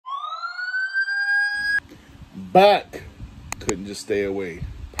Back. Couldn't just stay away.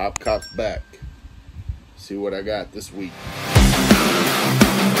 Pop Cop's back. See what I got this week.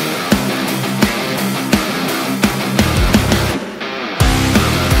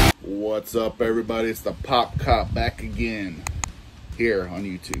 What's up, everybody? It's the Pop Cop back again here on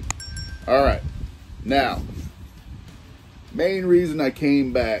YouTube. Alright, now, main reason I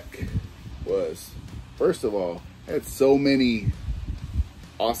came back was, first of all, I had so many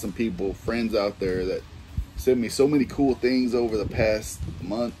awesome people, friends out there that sent me so many cool things over the past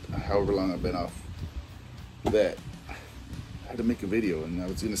month, however long I've been off, that I had to make a video, and I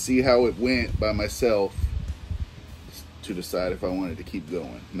was going to see how it went by myself to decide if I wanted to keep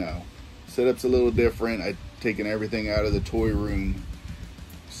going. Now, setup's a little different. I've taken everything out of the toy room,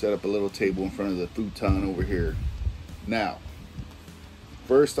 set up a little table in front of the futon over here. Now,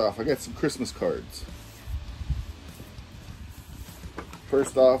 first off, I got some Christmas cards.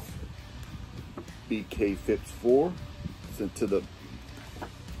 First off, BK Phipps 4 sent to the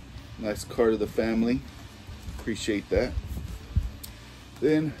nice card of the family. Appreciate that.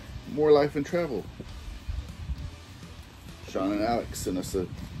 Then More Life and Travel. Sean and Alex sent us a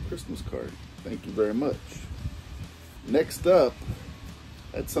Christmas card. Thank you very much. Next up,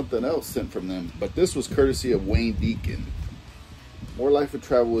 I had something else sent from them, but this was courtesy of Wayne Deacon. More Life and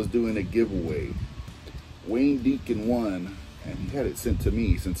Travel was doing a giveaway. Wayne Deacon won, and he had it sent to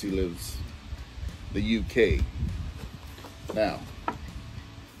me since he lives the UK. Now,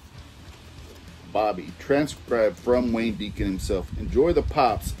 Bobby, transcribed from Wayne Deacon himself. Enjoy the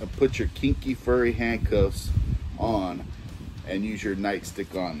pops and put your kinky furry handcuffs on and use your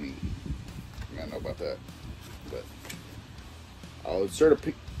nightstick on me. I don't know about that, but I'll insert a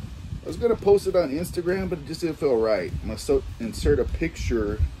pic. I was gonna post it on Instagram, but it just didn't feel right. I'm gonna insert a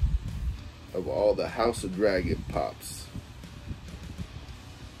picture of all the House of Dragon pops.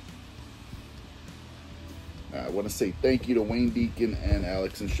 I want to say thank you to Wayne Deacon and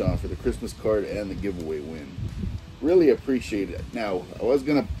Alex and Sean for the Christmas card and the giveaway win. Really appreciate it. Now, I was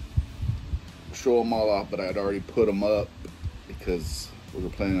going to show them all off, but I'd already put them up because we were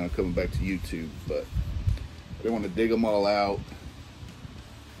planning on coming back to YouTube, but I didn't want to dig them all out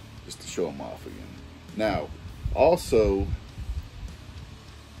just to show them off again. Now, also,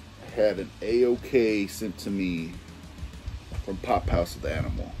 I had an A-OK sent to me from Pop House of the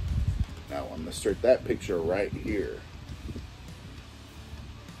Animal. Now, I'm going to insert that picture right here.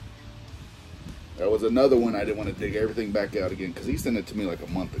 That was another one I didn't want to dig everything back out again because he sent it to me like a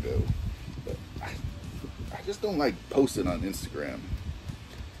month ago. But I just don't like posting on Instagram.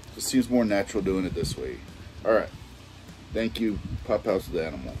 It just seems more natural doing it this way. Alright. Thank you, Pop House of the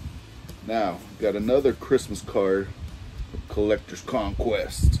Animal. Now, got another Christmas card from Collector's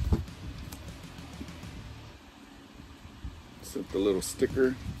Conquest. Sent the little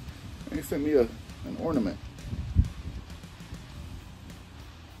sticker. And he sent me an ornament.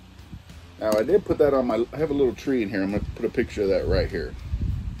 Now, I did put that on my, I have a little tree in here. I'm going to put a picture of that right here.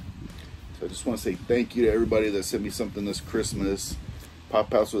 So I just want to say thank you to everybody that sent me something this Christmas.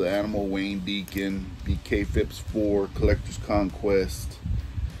 Pop House with the Animal, Wayne Deacon, BK Phipps 4, Collector's Conquest.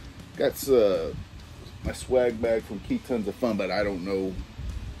 Got my swag bag from Key Tons of Fun, but I don't know.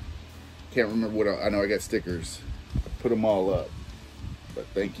 Can't remember what I know. I got stickers. I put them all up. But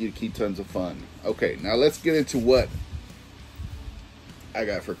thank you to Key Tons of Fun. Okay, now let's get into what I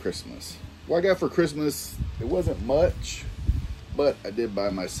got for Christmas. What I got for Christmas, it wasn't much, but I did buy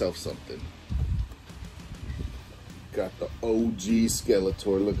myself something. Got the OG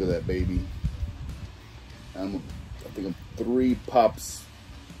Skeletor. Look at that baby. I think I'm 3 pops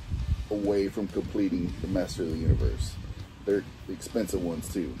away from completing the Master of the Universe. They're the expensive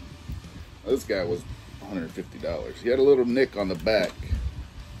ones too. This guy was $150. He had a little nick on the back,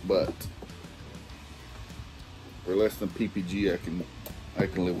 but for less than PPG, I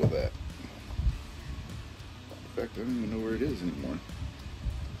can live with that. In fact, I don't even know where it is anymore.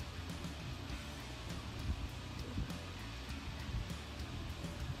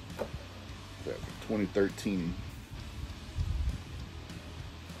 That 2013.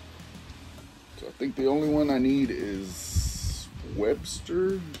 So I think the only one I need is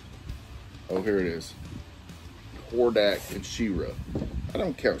Webster. Oh, here it is. Hordak and She-Ra. I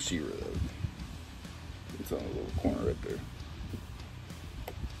don't count She-Ra though. It's on a little corner right there.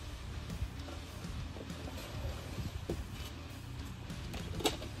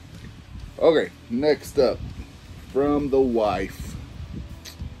 Okay, next up, from the wife.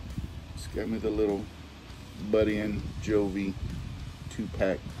 Just got me the little Buddy and Jovi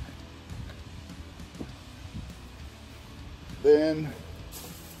 2-pack. Then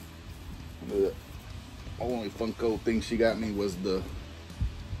the only Funko thing she got me was the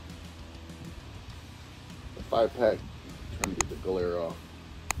 5-pack. Trying to get the glare off.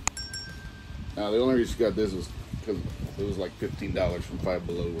 Now the only reason she got this was because it was like $15 from Five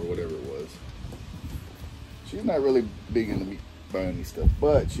Below or whatever it was. She's not really big into me buying me stuff,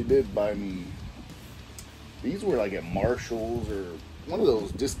 but she did buy me. These were like at Marshall's or one of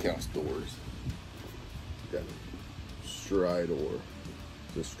those discount stores. Got Stridor.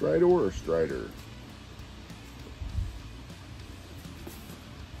 Is it Stridor or Strider?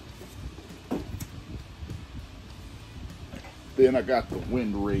 Then I got the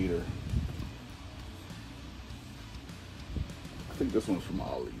Wind Raider. I think this one's from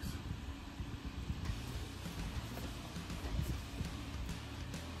Ollie's.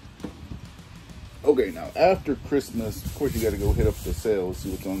 Okay, now after Christmas, of course you got to go hit up the sales, see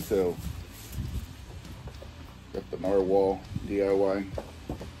what's on sale. Got the Narwhal DIY.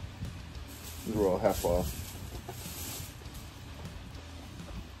 These were all half off.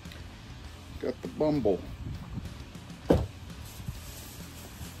 Got the Bumble.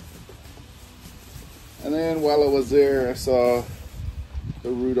 And then while I was there, I saw the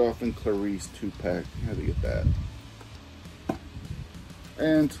Rudolph and Clarice 2-pack. I had to get that.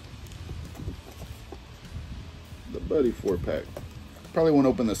 And the Buddy 4-pack. Probably won't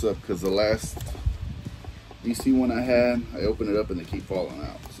open this up because the last DC one I had, I opened it up and they keep falling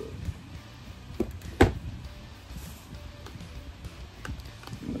out. So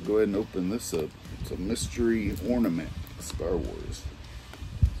I'm gonna go ahead and open this up. It's a mystery ornament, Star Wars.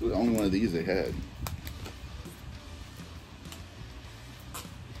 It's the only one of these they had.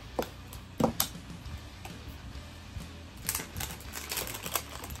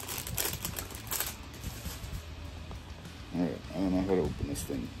 Alright, I don't know how to open this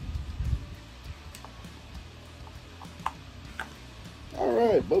thing.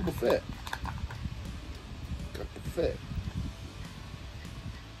 Alright, Boba Fett. Got the Fett.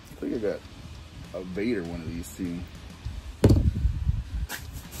 I think I got a Vader one of these too.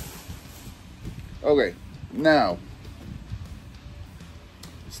 Okay, now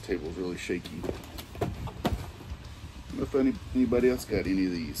this table's really shaky. I don't know if anybody else got any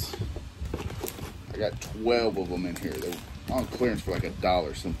of these. I got 12 of them in here. They're on clearance for like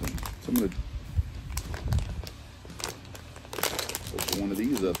 $1 something. So I'm gonna open one of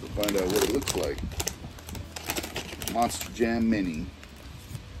these up to find out what it looks like. Monster Jam Mini.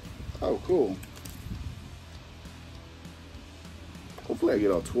 Oh, cool. Hopefully I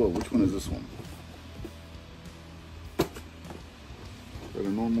get all 12. Which one is this one? Is that a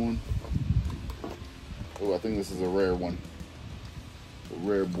normal one? Oh, I think this is a rare one. A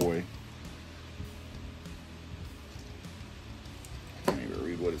rare boy. I can't even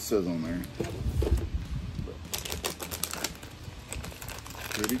read what it says on there.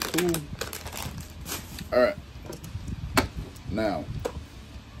 Pretty cool. Alright. Now,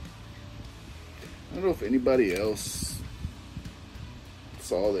 I don't know if anybody else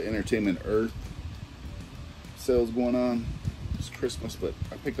saw the Entertainment Earth sales going on. It's Christmas, but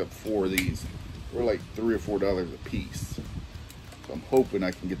I picked up 4 of these. They were like $3 or $4 a piece. So I'm hoping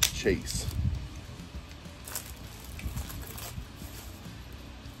I can get the Chase.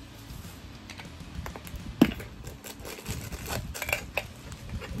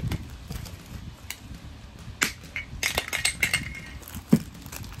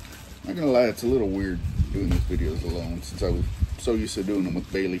 I'm not gonna lie, it's a little weird doing these videos alone since I was so used to doing them with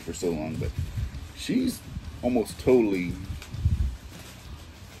Bailey for so long, but she's almost totally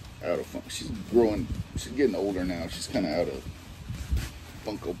out of fun. She's growing, she's getting older now. She's kind of out of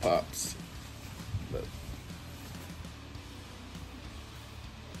Funko Pops, but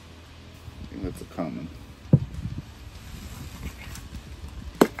I think that's a common.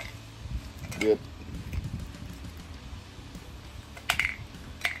 Yep.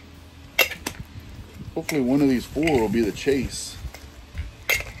 Hopefully one of these 4 will be the Chase.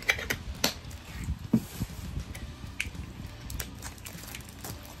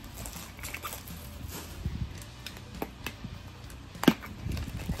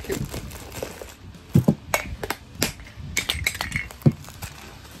 Okay.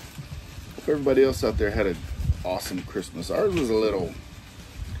 Hope everybody else out there had an awesome Christmas. Ours was a little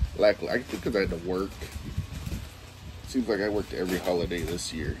lackluster. I think because I had to work. Seems like I worked every holiday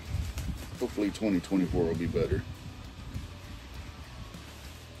this year. Hopefully 2024 will be better.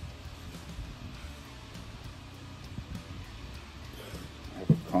 I have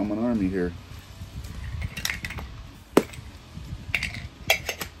a common army here.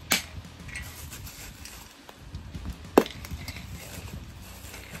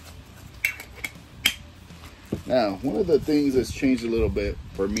 Now, one of the things that's changed a little bit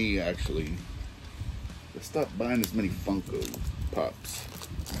for me actually, I stopped buying as many Funko Pops.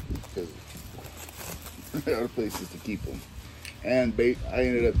 Because out of places to keep them. And I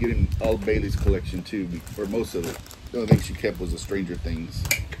ended up getting all Bailey's collection too, or most of it. The only thing she kept was the Stranger Things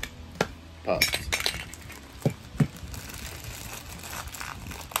pops.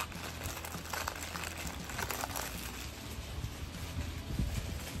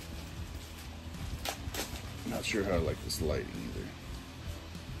 Not sure how I like this lighting either.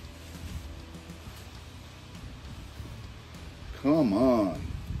 Come on.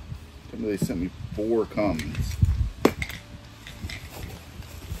 Tell me they sent me 4 comments.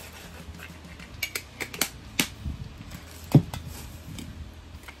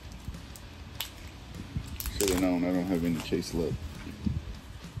 Should have known I don't have any chase left.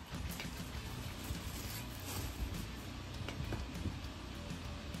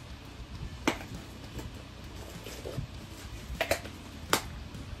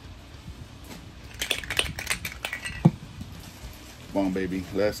 Come on, baby.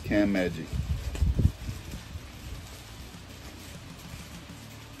 Last can magic.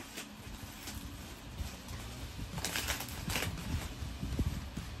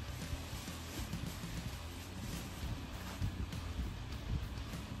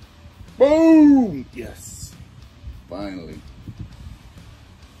 Boom! Yes. Finally.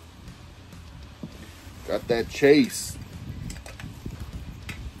 Got that chase.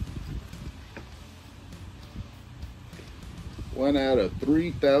 One out of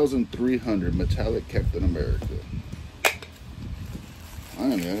 3,300 metallic Captain America.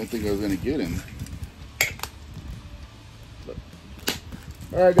 Finally, I didn't think I was going to get him.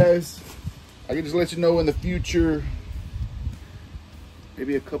 Alright guys, I can just let you know in the future,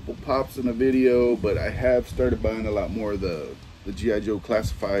 maybe a couple pops in a video, but I have started buying a lot more of the G.I. Joe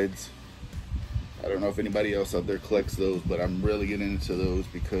classifieds. I don't know if anybody else out there collects those, but I'm really getting into those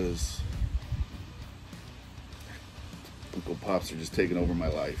because Funko Pops are just taking over my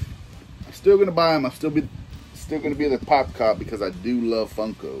life. I'm still gonna buy them. I'm still gonna be the Pop Cop because I do love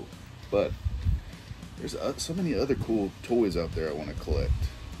Funko. But there's so many other cool toys out there I want to collect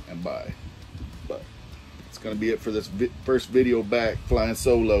and buy. But it's gonna be it for this first video back flying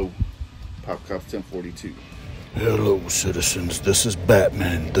solo. Pop Cop 1042. Hello, citizens. This is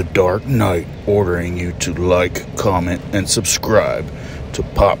Batman, the Dark Knight, ordering you to like, comment, and subscribe to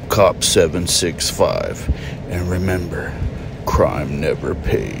Pop Cop 765. And remember, crime never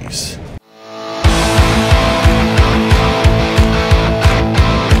pays.